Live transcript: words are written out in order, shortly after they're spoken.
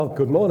Well,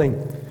 good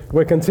morning.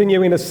 We're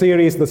continuing a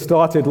series that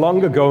started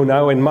long ago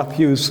now in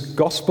Matthew's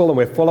Gospel, and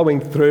we're following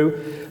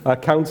through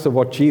accounts of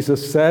what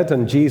Jesus said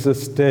and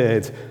Jesus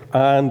did.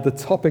 And the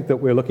topic that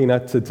we're looking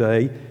at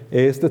today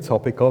is the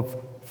topic of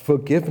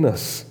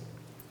forgiveness.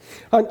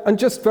 And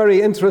just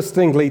very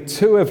interestingly,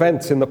 two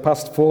events in the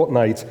past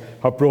fortnight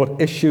have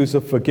brought issues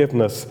of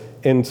forgiveness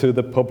into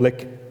the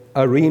public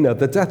arena.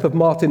 The death of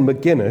Martin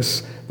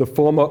McGuinness, the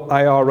former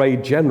IRA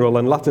general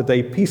and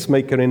latter-day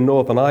peacemaker in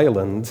Northern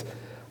Ireland,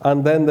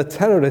 and then the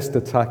terrorist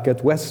attack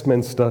at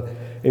Westminster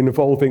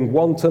involving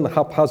wanton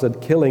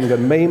haphazard killing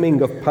and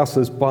maiming of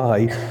passers-by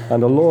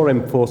and a law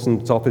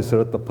enforcement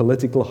officer at the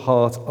political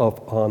heart of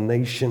our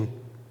nation.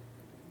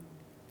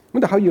 I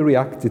wonder how you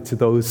reacted to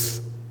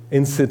those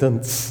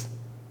incidents.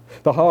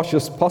 The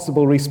harshest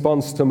possible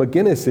response to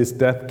McGuinness's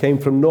death came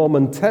from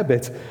Norman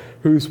Tebbit,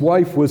 whose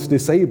wife was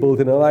disabled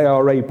in an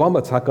IRA bomb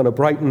attack on a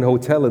Brighton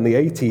hotel in the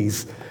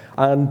 80s.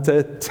 And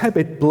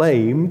Tebbit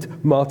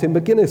blamed Martin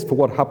McGuinness for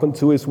what happened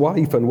to his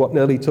wife and what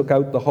nearly took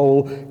out the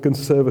whole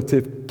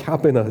Conservative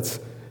cabinet.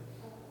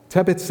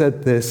 Tebbit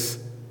said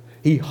this: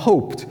 he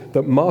hoped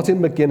that Martin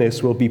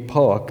McGuinness will be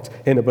parked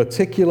in a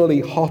particularly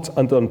hot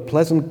and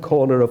unpleasant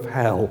corner of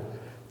hell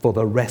for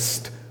the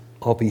rest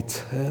of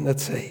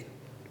eternity.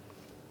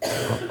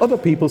 Other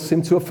people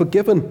seem to have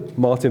forgiven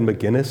Martin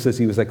McGuinness as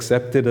he was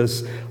accepted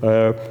as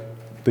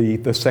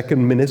the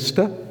second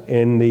minister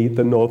in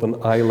the Northern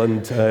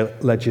Ireland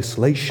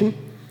legislation,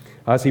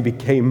 as he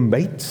became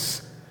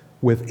mates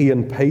with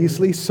Ian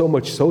Paisley, so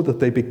much so that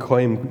they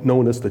became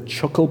known as the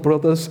Chuckle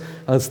Brothers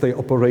as they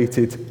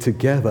operated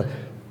together.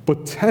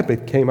 But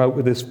Tebbit came out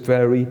with this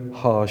very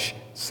harsh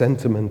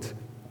sentiment.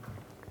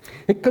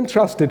 It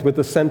contrasted with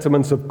the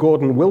sentiments of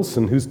Gordon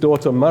Wilson, whose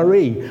daughter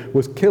Marie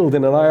was killed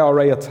in an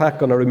IRA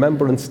attack on a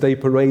Remembrance Day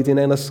parade in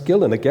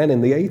Enniskillen, again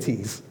in the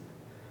 80s.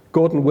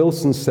 Gordon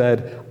Wilson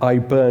said, "I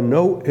bear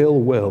no ill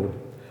will.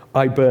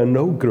 I bear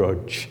no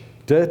grudge.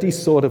 Dirty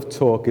sort of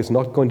talk is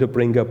not going to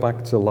bring her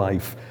back to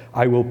life.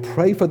 I will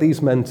pray for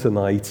these men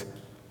tonight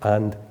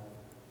and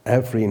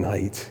every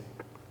night."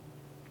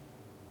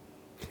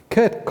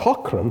 Kurt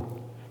Cochran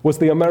was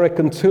the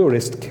American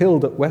tourist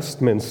killed at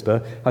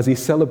Westminster as he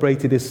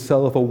celebrated his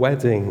silver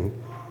wedding.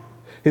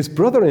 His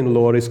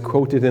brother-in-law is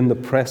quoted in the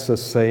press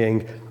as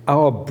saying,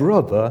 "Our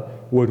brother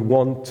would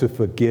want to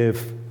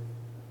forgive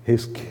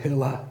his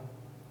killer."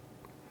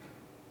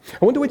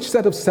 I wonder which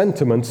set of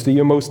sentiments do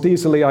you most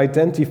easily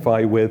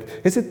identify with?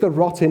 Is it the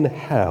rot in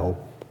hell,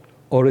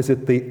 or is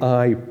it the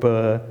I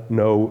bear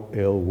no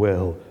ill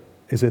will?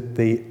 Is it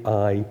the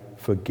I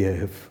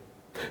forgive?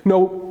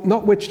 No,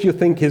 not which do you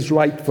think is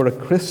right for a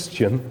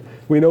Christian.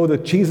 We know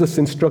that Jesus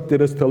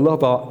instructed us to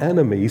love our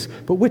enemies,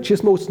 but which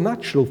is most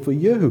natural for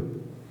you?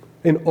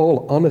 In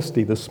all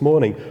honesty this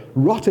morning,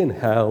 rot in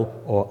hell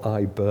or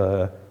I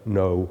bear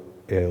no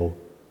ill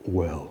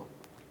will.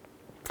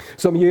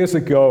 Some years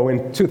ago,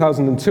 in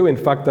 2002, in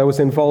fact, I was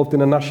involved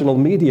in a national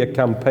media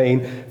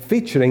campaign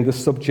featuring the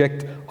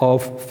subject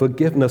of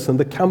forgiveness, and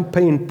the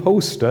campaign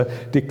poster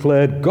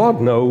declared, "God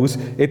knows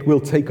it will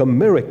take a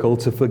miracle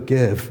to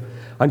forgive."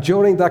 And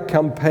during that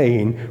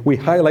campaign, we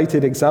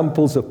highlighted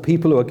examples of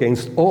people who,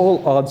 against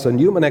all odds and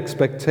human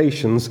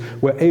expectations,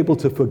 were able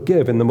to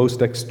forgive in the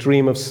most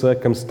extreme of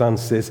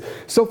circumstances.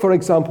 So, for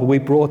example, we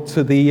brought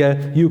to the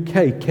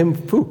UK Kim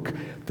Phuc,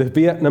 the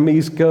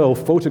Vietnamese girl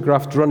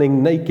photographed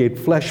running naked,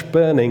 flesh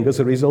burning as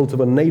a result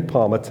of a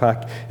napalm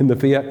attack in the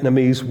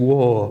Vietnamese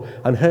War.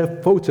 And her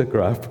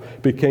photograph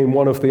became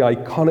one of the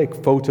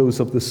iconic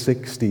photos of the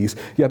 60s.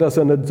 Yet as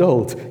an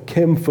adult,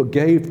 Kim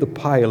forgave the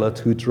pilot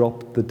who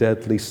dropped the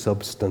deadly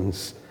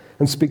substance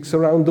and speaks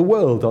around the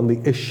world on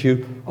the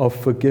issue of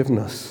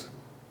forgiveness.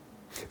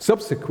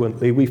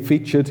 Subsequently, we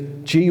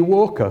featured G.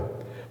 Walker,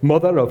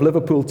 mother of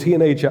Liverpool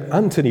teenager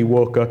Anthony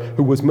Walker,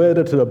 who was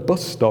murdered at a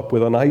bus stop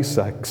with an ice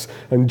axe.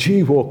 And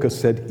G. Walker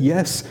said,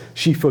 yes,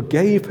 she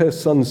forgave her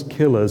son's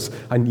killers,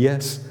 and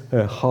yes,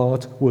 her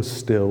heart was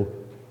still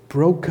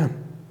broken.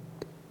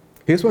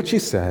 Here's what she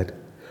said: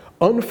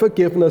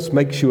 "Unforgiveness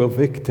makes you a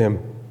victim.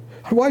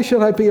 Why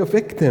should I be a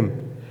victim?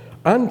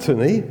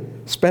 Anthony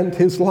spent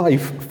his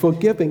life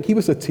forgiving. He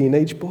was a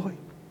teenage boy.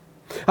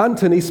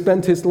 Anthony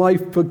spent his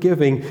life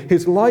forgiving.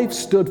 His life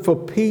stood for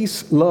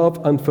peace,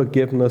 love, and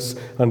forgiveness,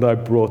 and I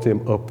brought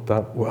him up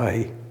that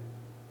way."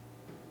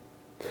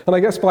 And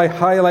I guess by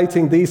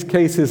highlighting these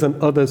cases and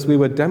others, we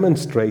were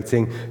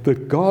demonstrating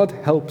that God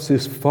helps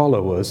his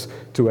followers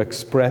to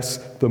express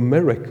the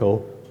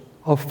miracle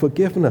of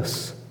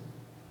forgiveness.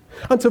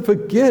 And to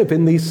forgive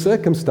in these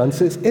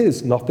circumstances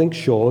is nothing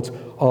short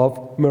of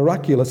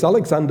miraculous.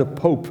 Alexander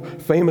Pope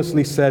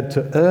famously said,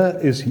 "To err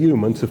is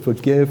human, to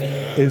forgive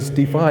is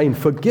divine."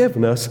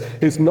 Forgiveness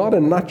is not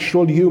a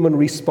natural human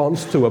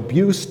response to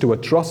abuse, to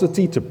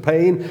atrocity, to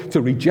pain,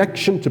 to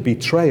rejection, to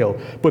betrayal,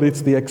 but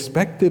it's the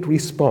expected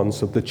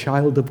response of the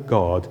child of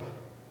God,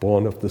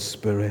 born of the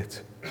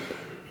Spirit.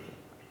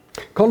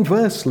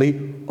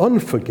 Conversely,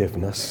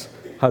 unforgiveness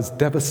has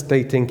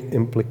devastating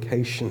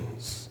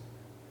implications.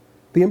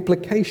 The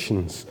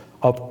implications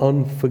of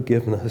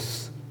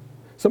unforgiveness.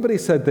 Somebody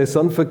said this: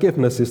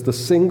 unforgiveness is the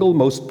single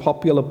most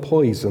popular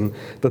poison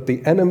that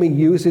the enemy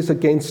uses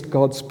against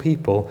God's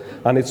people,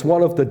 and it's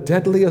one of the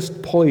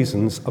deadliest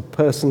poisons a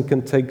person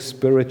can take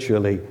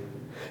spiritually.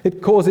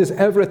 It causes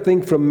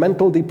everything from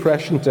mental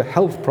depression to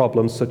health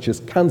problems such as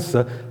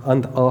cancer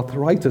and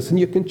arthritis. And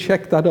you can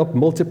check that up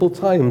multiple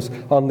times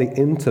on the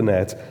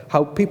internet,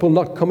 how people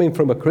not coming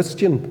from a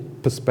Christian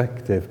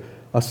perspective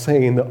are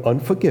saying that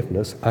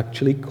unforgiveness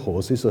actually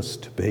causes us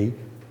to be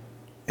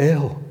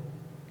ill.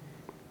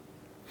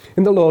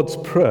 In the Lord's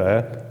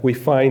Prayer, we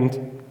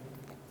find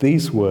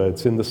these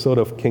words in the sort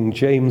of King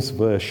James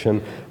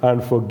Version: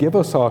 and forgive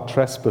us our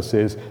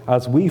trespasses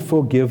as we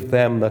forgive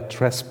them that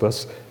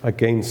trespass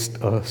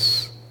against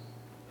us.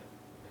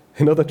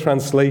 In other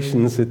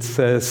translations, it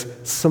says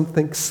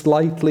something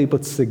slightly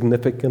but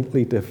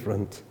significantly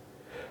different.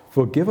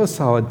 Forgive us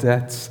our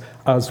debts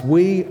as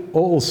we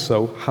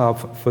also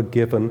have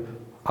forgiven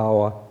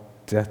our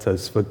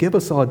debtors. Forgive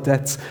us our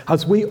debts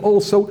as we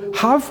also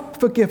have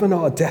forgiven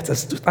our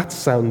debtors. That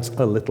sounds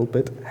a little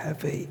bit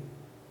heavy.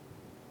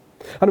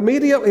 And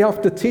immediately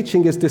after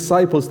teaching his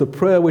disciples the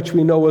prayer which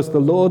we know as the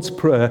Lord's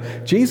Prayer,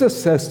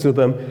 Jesus says to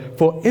them,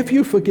 "For if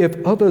you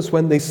forgive others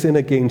when they sin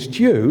against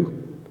you,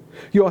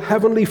 your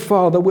heavenly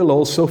Father will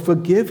also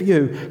forgive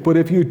you. But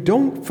if you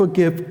don't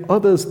forgive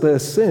others their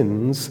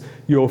sins,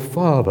 your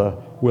Father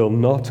will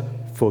not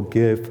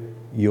forgive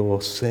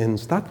your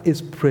sins." That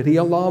is pretty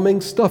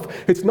alarming stuff.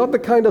 It's not the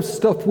kind of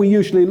stuff we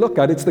usually look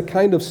at. It's the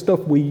kind of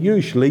stuff we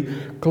usually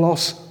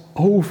gloss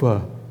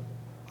over.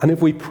 And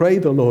if we pray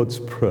the Lord's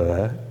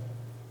Prayer,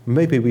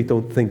 maybe we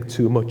don't think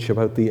too much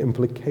about the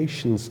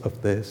implications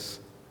of this.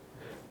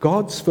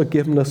 God's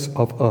forgiveness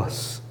of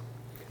us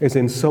is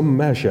in some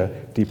measure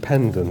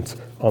dependent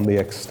on the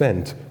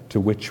extent to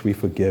which we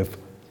forgive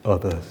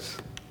others.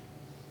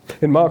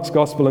 In Mark's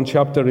Gospel in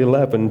chapter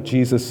 11,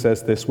 Jesus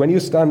says this: "When you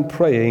stand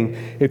praying,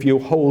 if you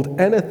hold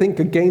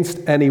anything against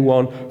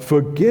anyone,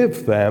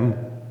 forgive them,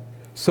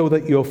 so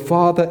that your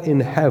Father in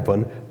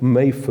heaven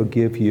may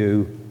forgive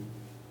you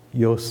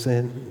your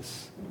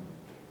sins."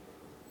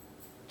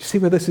 Do you see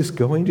where this is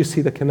going? Do you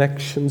see the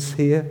connections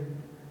here? Do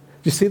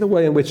you see the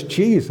way in which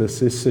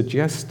Jesus is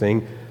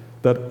suggesting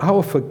that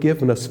our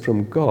forgiveness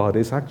from God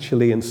is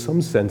actually in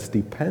some sense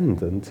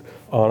dependent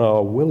on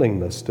our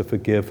willingness to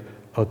forgive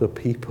other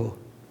people?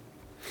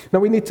 Now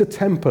we need to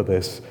temper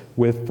this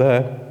with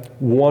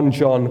 1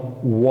 John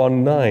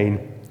 1:9,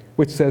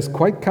 which says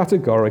quite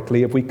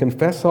categorically, if we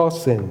confess our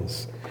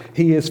sins,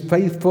 he is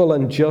faithful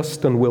and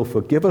just and will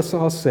forgive us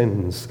our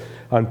sins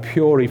and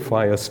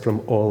purify us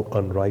from all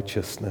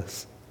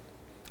unrighteousness.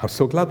 I'm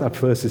so glad that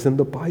verse is in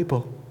the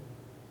Bible.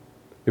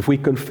 If we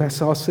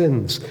confess our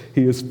sins,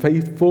 he is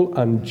faithful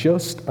and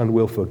just and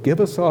will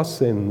forgive us our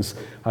sins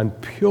and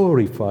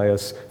purify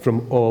us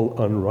from all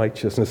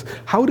unrighteousness.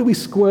 How do we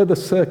square the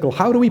circle?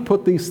 How do we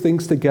put these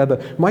things together?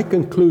 My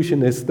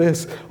conclusion is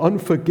this: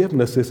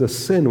 unforgiveness is a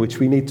sin which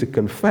we need to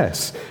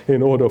confess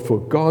in order for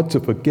God to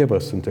forgive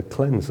us and to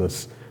cleanse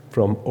us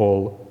from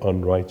all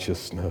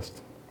unrighteousness.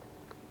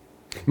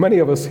 Many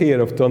of us here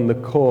have done the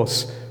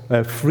course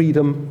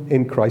Freedom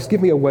in Christ.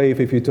 Give me a wave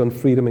if you've done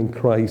Freedom in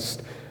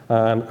Christ.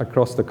 And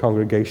across the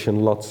congregation,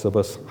 lots of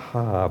us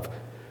have.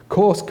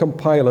 Course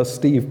compiler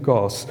Steve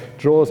Goss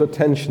draws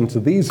attention to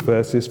these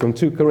verses from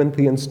 2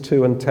 Corinthians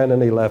 2 and 10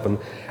 and 11.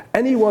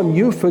 "Anyone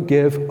you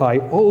forgive, I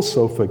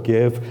also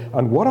forgive.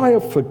 And what I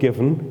have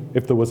forgiven,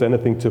 if there was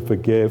anything to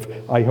forgive,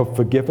 I have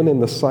forgiven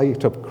in the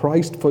sight of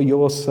Christ for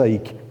your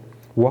sake."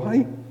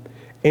 Why?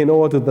 "In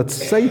order that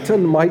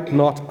Satan might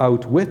not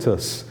outwit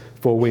us,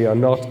 for we are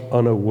not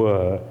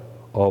unaware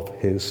of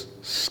his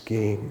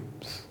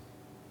schemes."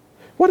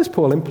 What is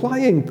Paul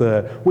implying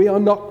there? We are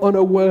not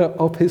unaware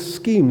of his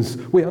schemes.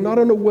 We are not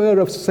unaware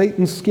of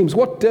Satan's schemes.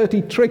 What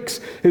dirty tricks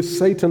is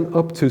Satan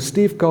up to?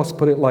 Steve Goss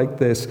put it like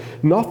this: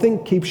 "Nothing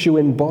keeps you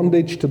in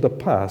bondage to the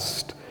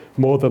past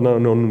more than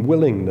an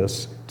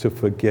unwillingness to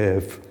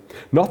forgive.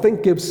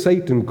 Nothing gives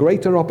Satan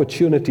greater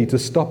opportunity to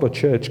stop a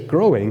church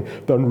growing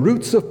than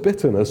roots of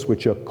bitterness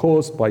which are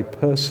caused by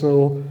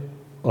personal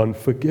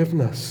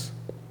unforgiveness."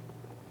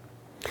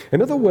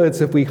 In other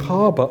words, if we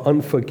harbor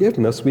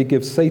unforgiveness, we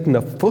give Satan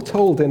a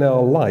foothold in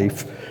our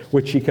life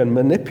which he can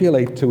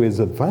manipulate to his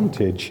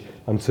advantage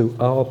and to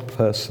our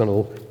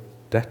personal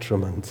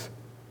detriment.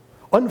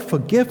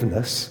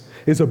 Unforgiveness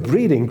is a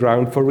breeding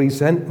ground for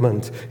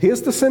resentment.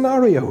 Here's the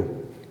scenario: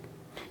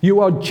 you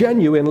are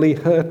genuinely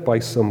hurt by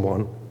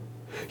someone.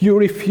 You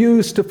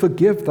refuse to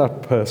forgive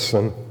that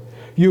person.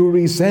 You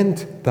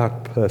resent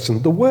that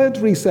person. The word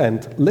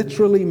resent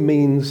literally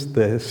means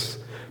this: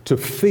 to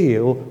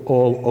feel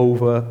all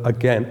over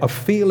again. A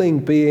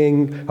feeling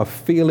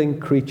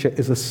creature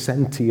is a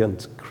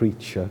sentient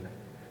creature.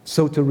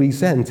 So to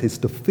resent is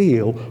to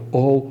feel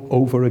all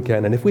over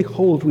again. And if we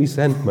hold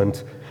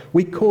resentment,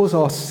 we cause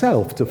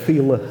ourselves to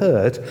feel the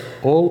hurt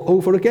all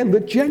over again, the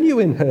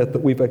genuine hurt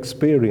that we've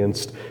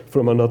experienced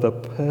from another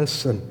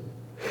person.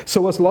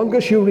 So as long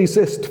as you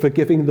resist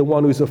forgiving the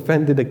one who's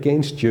offended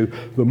against you,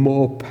 the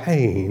more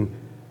pain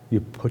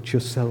you put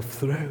yourself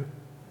through.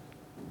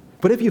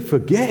 But if you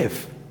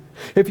forgive,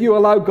 If you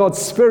allow God's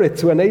Spirit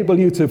to enable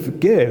you to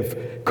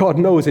forgive, God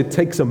knows it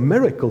takes a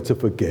miracle to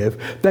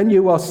forgive, then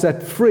you are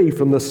set free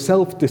from the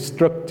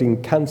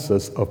self-destructing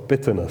cancers of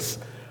bitterness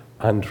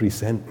and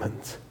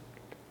resentment.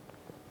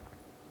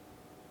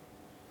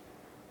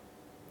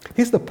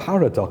 Here's the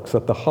paradox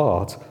at the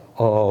heart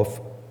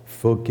of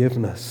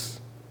forgiveness.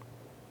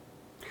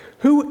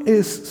 Who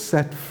is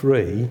set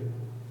free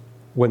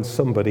when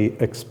somebody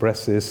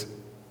expresses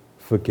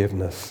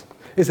forgiveness?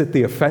 Is it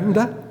the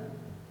offender?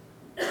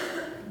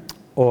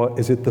 Or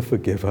is it the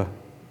forgiver?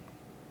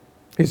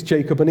 Is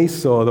Jacob and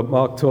Esau that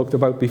Mark talked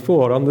about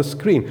before on the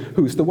screen?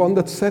 Who's the one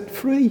that's set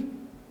free?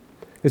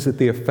 Is it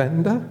the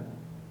offender?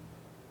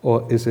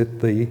 Or is it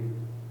the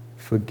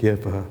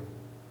forgiver?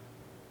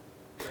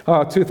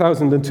 Our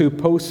 2002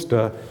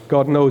 poster,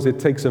 God Knows It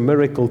Takes a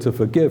Miracle to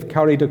Forgive,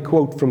 carried a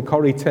quote from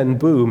Corrie ten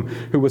Boom,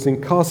 who was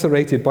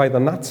incarcerated by the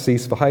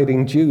Nazis for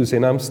hiding Jews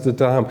in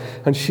Amsterdam.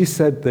 And she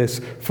said this: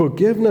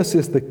 "Forgiveness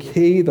is the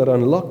key that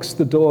unlocks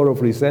the door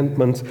of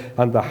resentment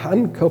and the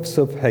handcuffs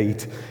of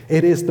hate.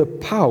 It is the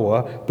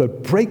power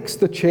that breaks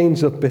the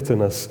chains of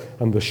bitterness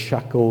and the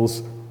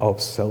shackles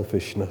of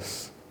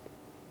selfishness."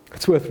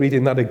 It's worth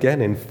reading that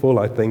again in full,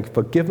 I think.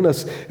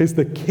 Forgiveness is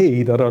the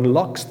key that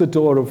unlocks the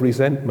door of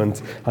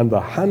resentment and the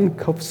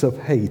handcuffs of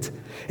hate.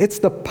 It's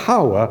the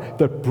power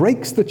that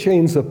breaks the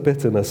chains of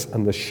bitterness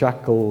and the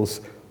shackles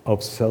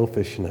of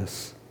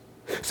selfishness.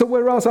 So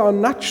whereas our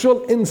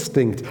natural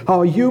instinct,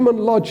 our human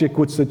logic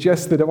would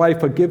suggest that if I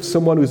forgive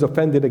someone who's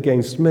offended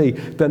against me,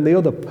 then the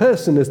other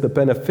person is the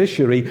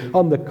beneficiary,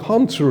 on the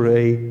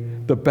contrary,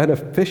 the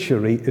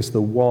beneficiary is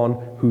the one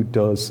who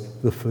does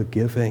the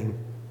forgiving.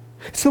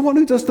 It's the one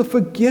who does the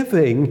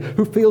forgiving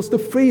who feels the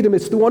freedom.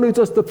 It's the one who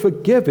does the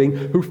forgiving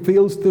who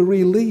feels the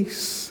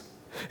release.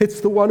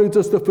 It's the one who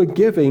does the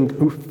forgiving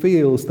who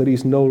feels that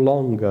he's no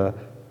longer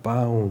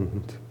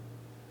bound.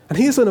 And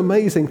here's an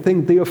amazing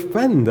thing. The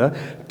offender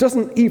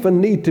doesn't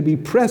even need to be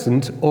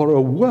present or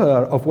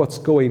aware of what's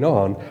going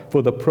on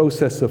for the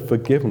process of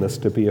forgiveness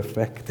to be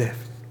effective.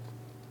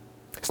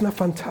 Isn't that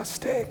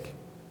fantastic?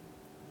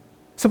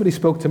 Somebody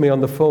spoke to me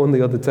on the phone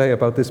the other day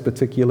about this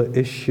particular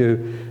issue.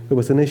 There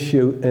was an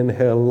issue in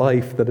her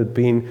life that had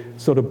been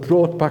sort of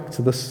brought back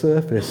to the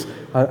surface.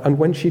 And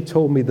when she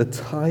told me the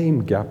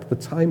time gap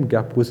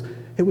was,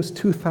 it was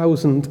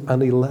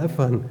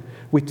 2011.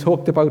 We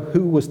talked about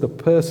who was the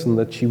person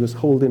that she was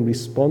holding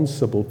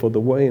responsible for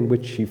the way in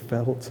which she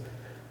felt.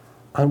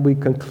 And we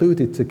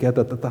concluded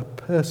together that that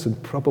person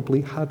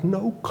probably had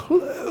no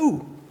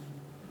clue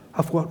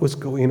of what was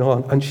going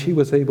on, and she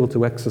was able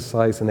to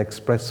exercise and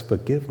express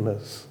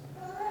forgiveness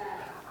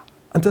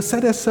and to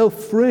set herself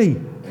free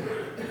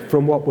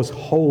from what was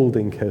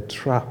holding her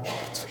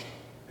trapped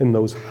in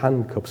those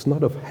handcuffs,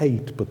 not of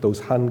hate, but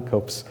those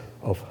handcuffs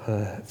of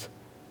hurt.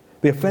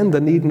 The offender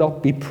need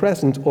not be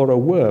present or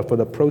aware for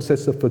the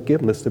process of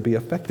forgiveness to be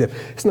effective.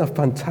 Isn't that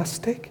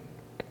fantastic?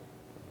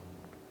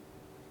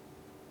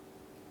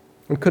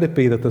 And could it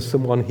be that there's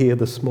someone here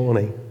this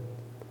morning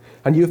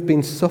and you've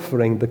been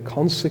suffering the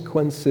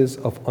consequences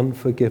of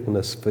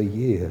unforgiveness for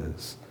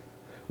years,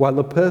 while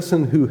the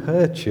person who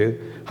hurt you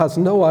has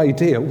no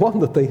idea, one,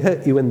 that they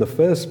hurt you in the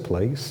first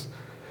place,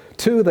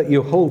 two, that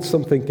you hold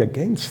something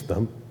against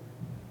them,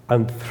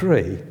 and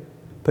three,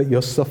 that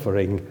you're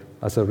suffering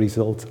as a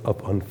result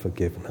of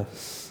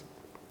unforgiveness?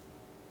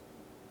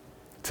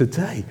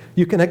 Today,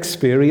 you can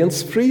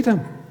experience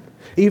freedom,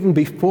 even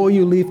before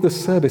you leave the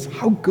service.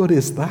 How good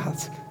is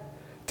that?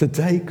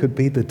 Today could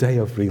be the day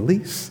of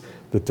release,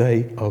 the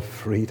day of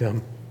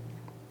freedom.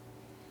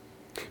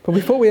 But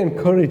before we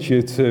encourage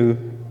you to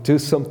do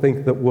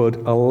something that would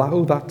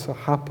allow that to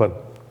happen,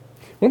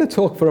 I want to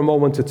talk for a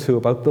moment or two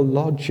about the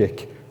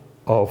logic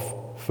of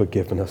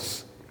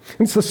forgiveness.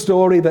 It's a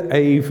story that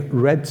Ave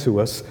read to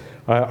us,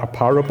 a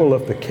parable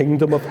of the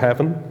kingdom of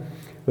heaven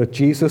that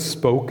Jesus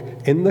spoke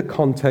in the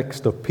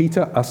context of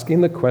Peter asking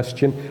the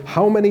question,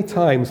 how many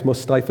times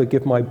must I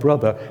forgive my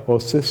brother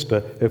or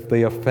sister if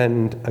they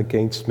offend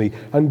against me?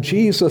 And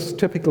Jesus'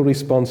 typical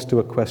response to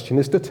a question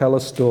is to tell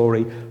a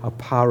story, a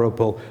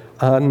parable.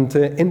 And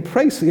in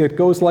Pracy it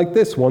goes like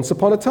this: once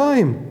upon a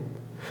time,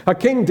 a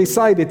king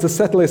decided to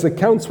settle his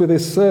accounts with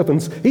his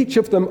servants. Each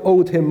of them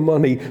owed him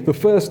money. The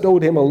first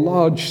owed him a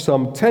large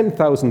sum,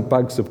 10,000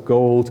 bags of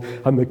gold,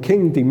 and the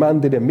king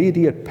demanded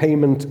immediate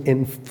payment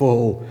in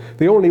full.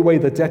 The only way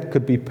the debt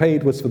could be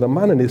paid was for the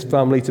man and his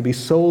family to be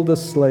sold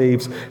as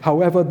slaves.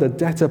 However, the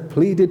debtor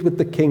pleaded with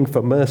the king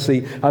for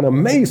mercy, and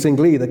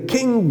amazingly, the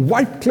king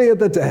wiped clear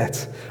the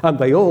debt, and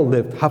they all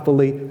lived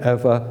happily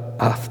ever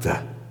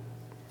after.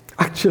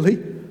 Actually,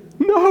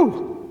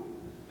 no.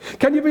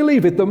 Can you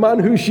believe it? The man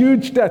whose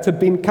huge debt had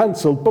been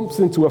cancelled bumps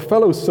into a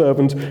fellow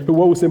servant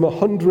who owes him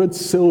 100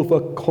 silver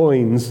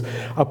coins,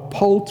 a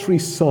paltry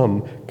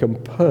sum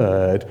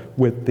compared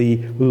with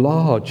the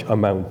large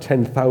amount,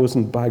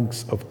 10,000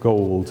 bags of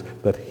gold,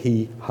 that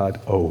he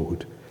had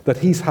owed, that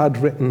he's had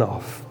written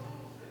off.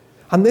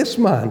 And this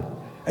man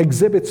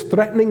exhibits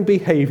threatening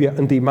behavior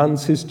and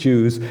demands his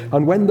dues.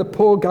 And when the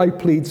poor guy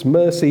pleads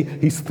mercy,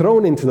 he's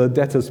thrown into the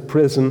debtor's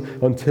prison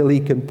until he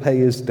can pay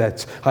his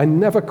debts. I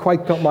never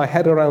quite got my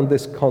head around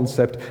this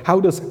concept. How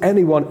does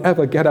anyone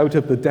ever get out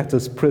of the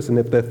debtor's prison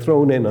if they're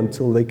thrown in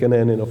until they can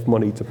earn enough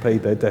money to pay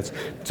their debts?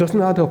 It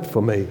doesn't add up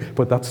for me,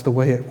 but that's the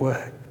way it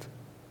worked.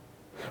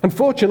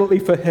 Unfortunately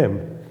for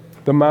him,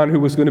 the man who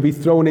was going to be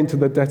thrown into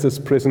the debtor's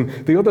prison,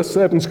 the other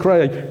servants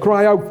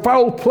cry out,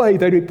 "Foul play!"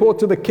 They report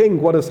to the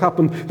king what has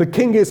happened. The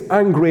king is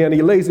angry and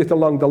he lays it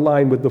along the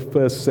line with the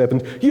first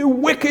servant. "You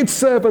wicked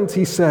servant,"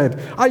 he said,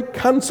 "I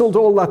cancelled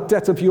all that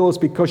debt of yours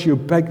because you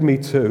begged me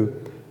to.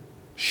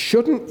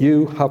 Shouldn't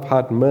you have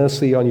had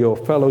mercy on your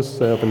fellow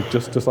servant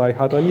just as I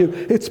had on you?"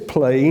 It's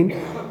plain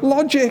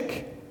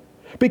logic.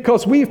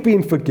 Because we've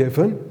been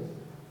forgiven,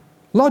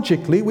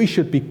 logically we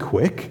should be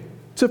quick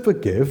to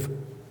forgive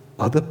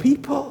other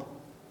people.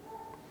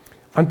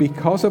 And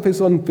because of his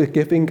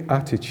unforgiving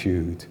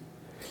attitude,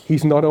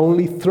 he's not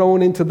only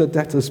thrown into the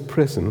debtor's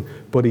prison,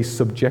 but he's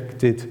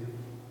subjected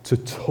to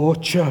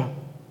torture.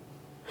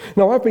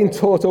 Now, I've been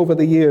taught over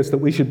the years that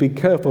we should be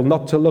careful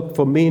not to look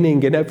for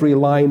meaning in every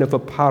line of a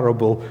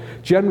parable.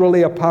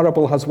 Generally, a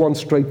parable has one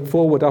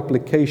straightforward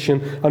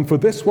application, and for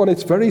this one,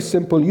 it's very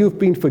simple. You've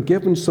been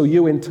forgiven, so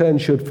you in turn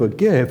should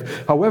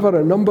forgive. However,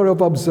 a number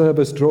of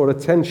observers draw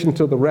attention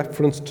to the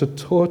reference to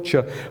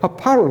torture.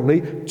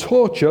 Apparently,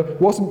 torture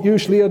wasn't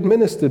usually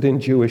administered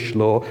in Jewish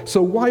law,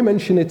 so why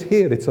mention it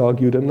here, it's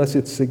argued, unless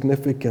it's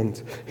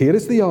significant? Here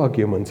is the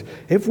argument.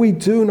 If we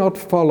do not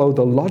follow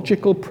the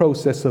logical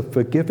process of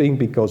forgiving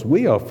because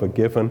we are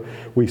forgiven,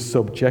 we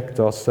subject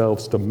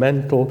ourselves to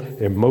mental,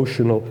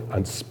 emotional,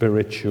 and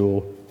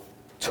spiritual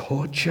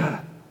torture.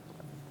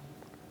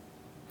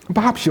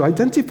 Perhaps you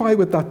identify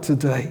with that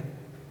today.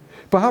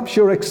 Perhaps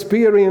you're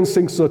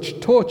experiencing such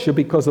torture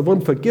because of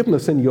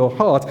unforgiveness in your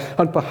heart,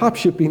 and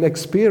perhaps you've been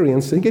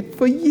experiencing it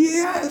for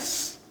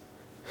years.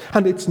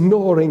 And it's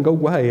gnawing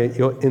away at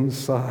your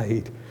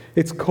inside.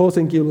 It's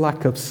causing you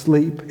lack of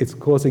sleep. It's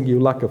causing you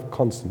lack of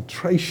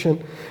concentration.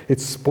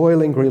 It's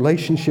spoiling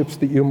relationships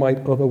that you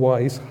might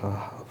otherwise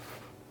have.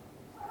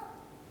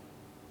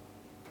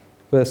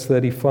 Verse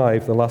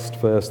 35, the last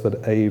verse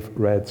that Ave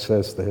read,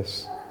 says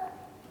this.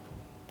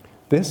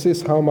 "This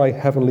is how my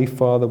heavenly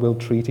Father will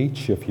treat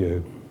each of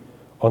you,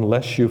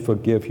 unless you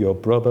forgive your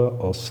brother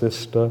or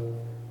sister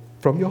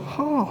from your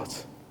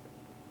heart."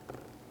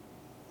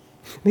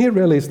 And here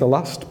really is the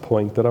last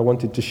point that I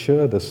wanted to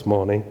share this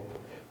morning.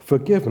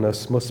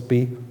 Forgiveness must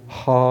be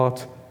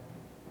heartfelt.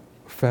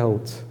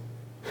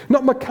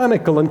 Not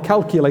mechanical and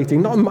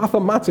calculating, not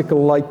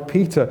mathematical like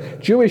Peter.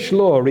 Jewish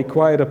law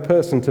required a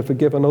person to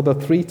forgive another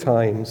 3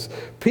 times.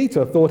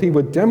 Peter thought he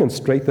would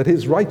demonstrate that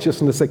his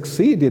righteousness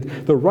exceeded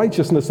the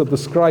righteousness of the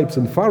scribes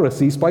and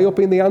Pharisees by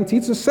upping the ante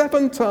to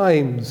 7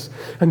 times.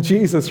 And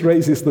Jesus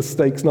raises the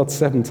stakes not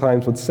 7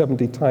 times, but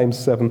 70 times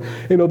 7.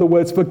 In other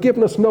words,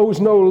 forgiveness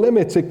knows no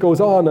limits. It goes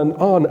on and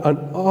on and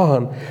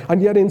on.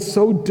 And yet in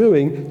so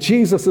doing,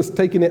 Jesus has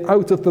taken it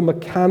out of the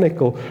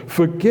mechanical.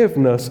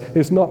 Forgiveness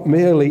is not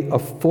merely a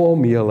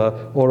formula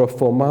or a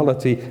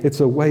formality.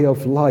 It's a way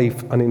of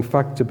life, and in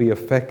fact, to be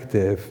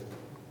effective,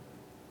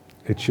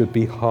 it should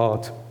be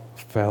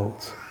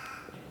heartfelt.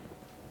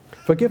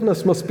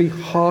 Forgiveness must be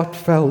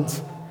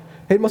heartfelt.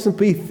 It mustn't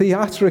be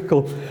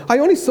theatrical. I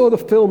only saw the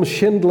film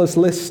Schindler's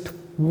List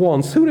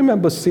once. Who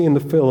remembers seeing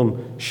the film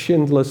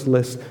Schindler's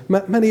List?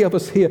 Many of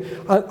us here.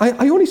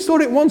 I only saw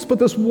it once, but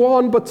there's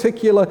one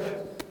particular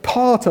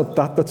part of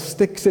that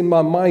sticks in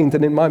my mind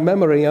and in my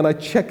memory, and I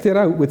checked it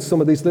out with some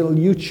of these little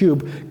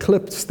YouTube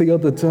clips the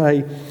other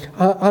day,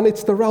 and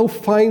it's the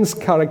Ralph Fiennes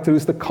character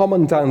who's the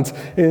commandant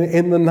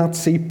in the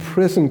Nazi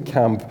prison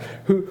camp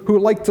who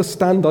liked to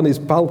stand on his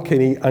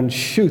balcony and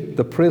shoot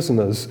the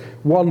prisoners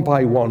one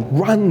by one,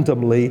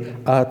 randomly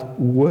at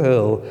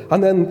will.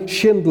 And then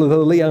Schindler,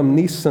 the Liam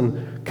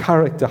Neeson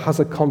character, has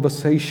a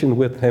conversation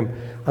with him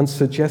and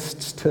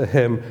suggests to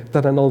him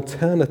that an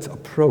alternate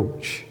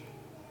approach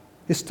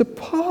is to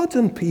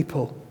pardon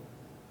people.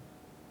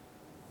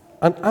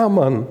 And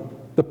Ammon,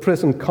 the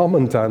prison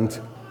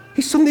commandant,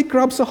 he suddenly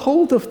grabs a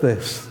hold of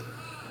this.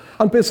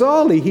 And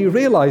bizarrely, he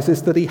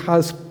realizes that he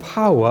has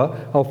power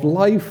of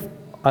life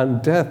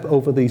and death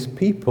over these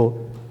people.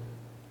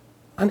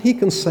 And he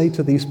can say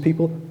to these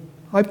people,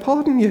 "I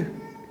pardon you.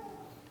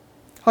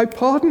 I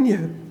pardon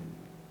you.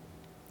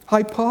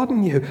 I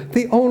pardon you."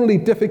 The only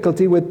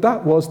difficulty with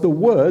that was the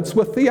words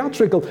were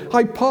theatrical.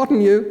 "I pardon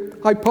you.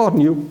 I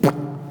pardon you.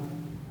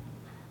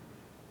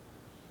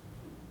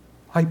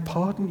 I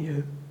pardon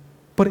you."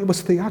 But it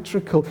was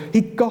theatrical. He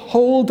got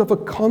hold of a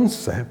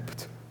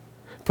concept,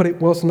 but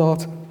it was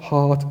not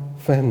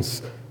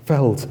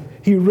heartfelt.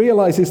 He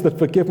realizes that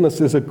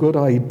forgiveness is a good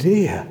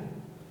idea,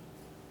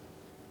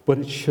 but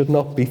it should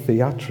not be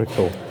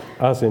theatrical.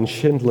 As in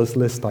Schindler's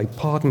List, "I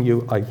pardon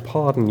you, I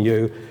pardon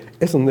you."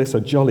 Isn't this a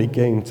jolly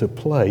game to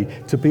play?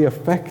 To be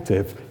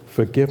effective,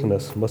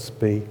 forgiveness must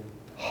be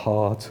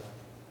heartfelt.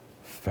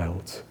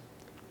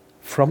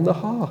 From the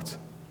heart.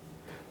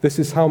 "This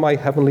is how my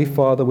heavenly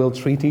Father will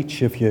treat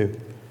each of you,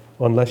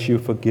 unless you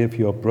forgive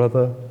your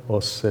brother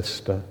or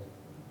sister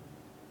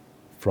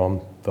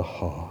from the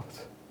heart.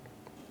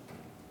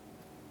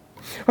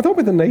 I thought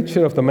with the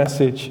nature of the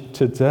message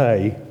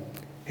today,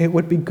 it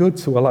would be good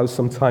to allow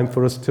some time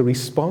for us to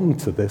respond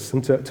to this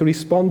and to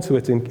respond to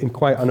it in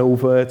quite an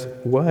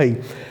overt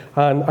way.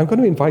 And I'm going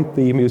to invite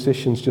the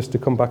musicians just to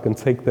come back and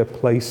take their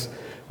place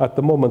at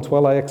the moment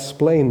while I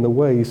explain the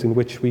ways in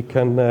which we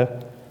can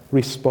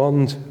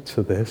respond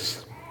to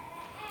this.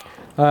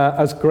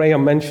 As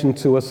Graham mentioned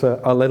to us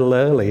a little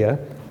earlier,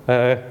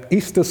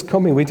 Easter's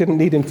coming. We didn't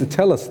need him to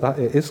tell us that.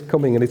 It is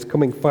coming, and it's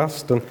coming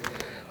fast. And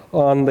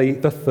on the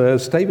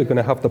Thursday, we're going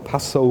to have the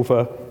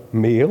Passover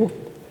meal.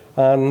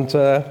 And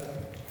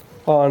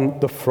on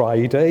the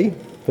Friday,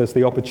 there's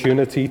the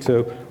opportunity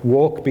to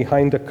walk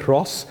behind a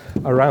cross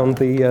around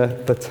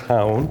the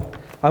town.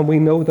 And we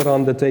know that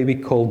on the day we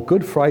call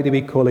Good Friday,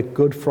 we call it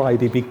Good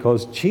Friday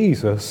because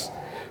Jesus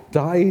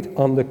died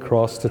on the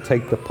cross to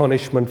take the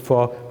punishment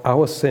for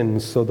our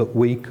sins so that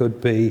we could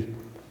be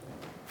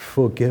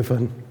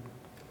forgiven.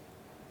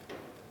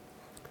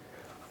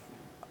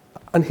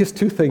 And here's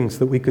two things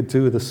that we could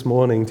do this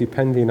morning,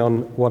 depending on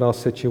what our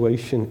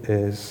situation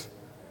is.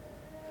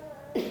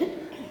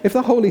 If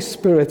the Holy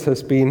Spirit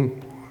has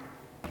been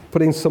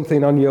putting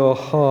something on your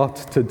heart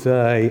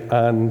today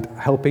and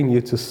helping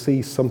you to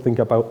see something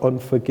about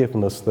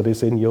unforgiveness that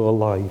is in your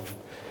life,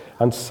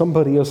 and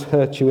somebody has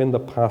hurt you in the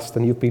past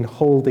and you've been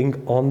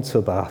holding on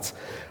to that,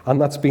 and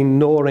that's been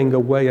gnawing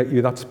away at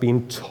you, that's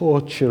been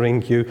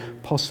torturing you,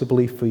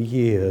 possibly for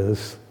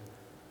years,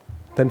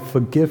 then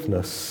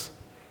forgiveness,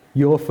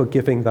 your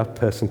forgiving that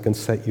person can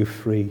set you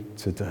free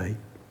today.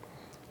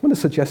 I'm going to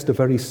suggest a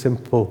very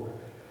simple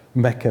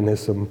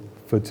mechanism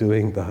for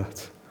doing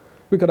that.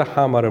 We've got a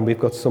hammer and we've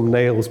got some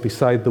nails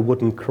beside the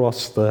wooden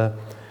cross there.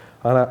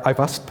 And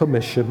I've asked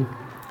permission,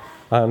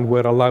 and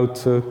we're allowed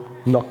to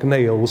knock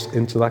nails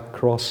into that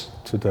cross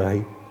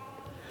today.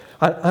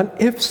 And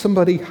if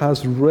somebody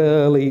has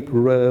really,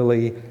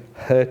 really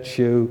hurt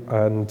you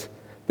and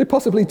they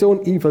possibly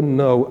don't even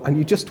know, and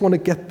you just want to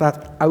get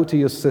that out of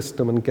your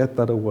system and get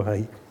that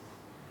away,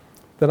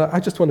 then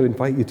I just want to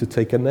invite you to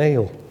take a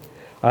nail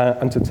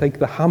and to take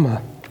the hammer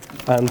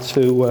and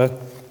to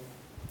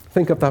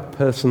think of that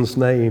person's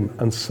name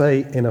and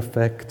say, in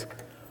effect,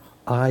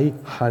 I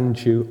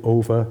hand you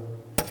over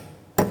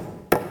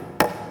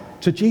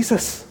to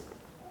Jesus.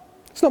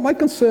 It's not my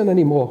concern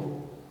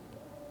anymore.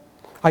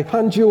 I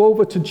hand you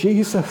over to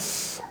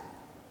Jesus,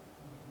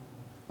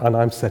 and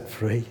I'm set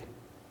free.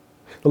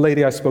 The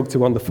lady I spoke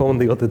to on the phone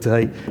the other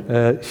day,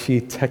 she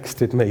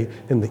texted me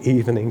in the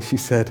evening. She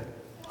said,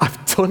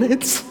 I've done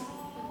it.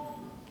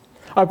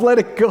 I've let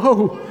it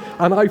go,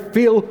 and I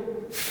feel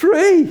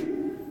free.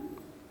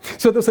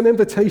 So there's an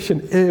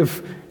invitation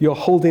if you're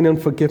holding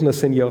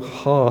unforgiveness in your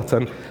heart,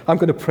 and I'm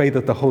going to pray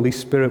that the Holy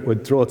Spirit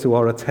would draw to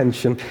our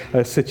attention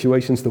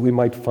situations that we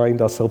might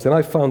find ourselves in.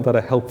 I found that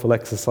a helpful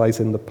exercise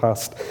in the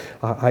past.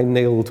 I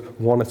nailed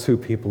one or two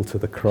people to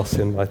the cross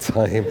in my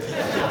time.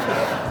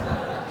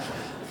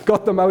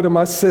 Got them out of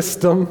my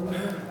system.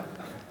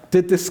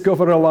 Did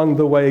discover along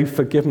the way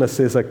forgiveness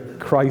is a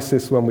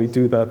crisis when we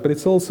do that, but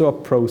it's also a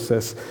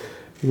process.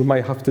 We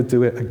might have to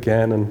do it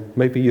again, and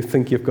maybe you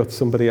think you've got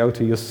somebody out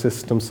of your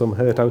system, some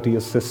hurt out of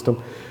your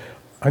system,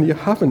 and you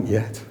haven't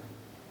yet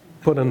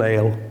put a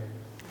nail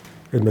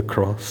in the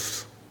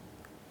cross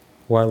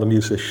while the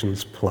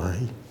musicians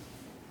play.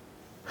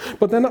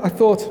 But then I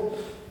thought,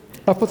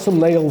 I'll put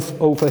some nails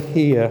over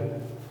here,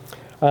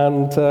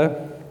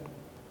 and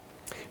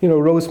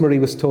Rosemary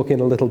was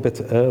talking a little bit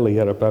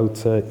earlier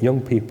about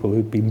young people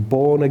who'd been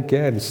born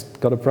again,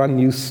 got a brand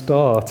new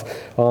start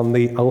on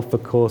the Alpha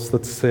course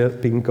that's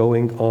been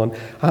going on.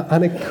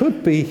 And it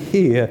could be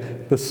here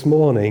this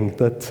morning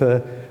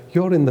that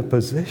you're in the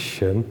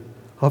position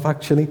of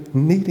actually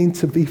needing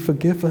to be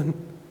forgiven.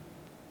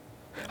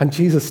 And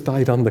Jesus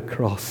died on the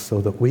cross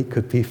so that we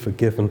could be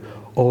forgiven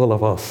all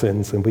of our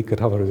sins and we could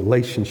have a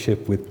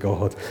relationship with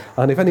God.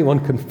 And if anyone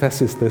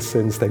confesses their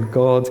sins, then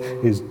God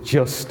is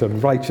just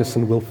and righteous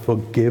and will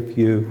forgive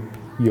you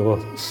your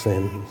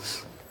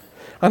sins.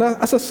 And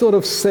as a sort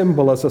of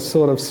symbol, as a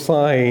sort of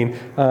sign,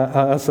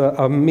 as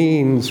a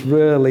means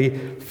really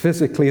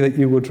physically that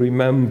you would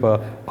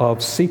remember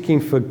of seeking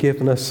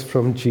forgiveness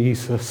from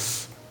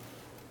Jesus,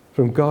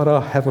 from God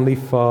our Heavenly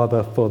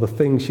Father, for the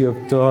things you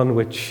have done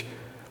which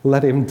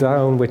let him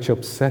down, which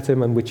upset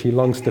him, and which he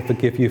longs to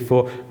forgive you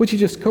for. Would you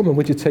just come and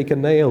would you take a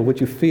nail?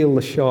 Would you feel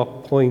the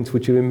sharp point?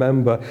 Would you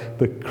remember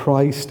that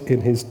Christ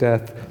in his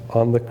death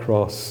on the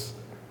cross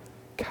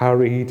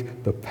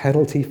carried the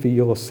penalty for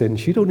your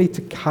sins? You don't need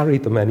to carry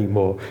them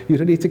anymore. You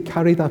don't need to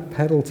carry that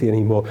penalty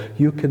anymore.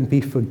 You can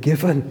be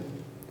forgiven,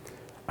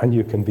 and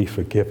you can be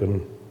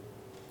forgiven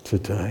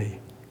today.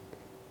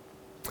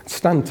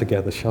 Stand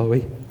together, shall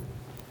we?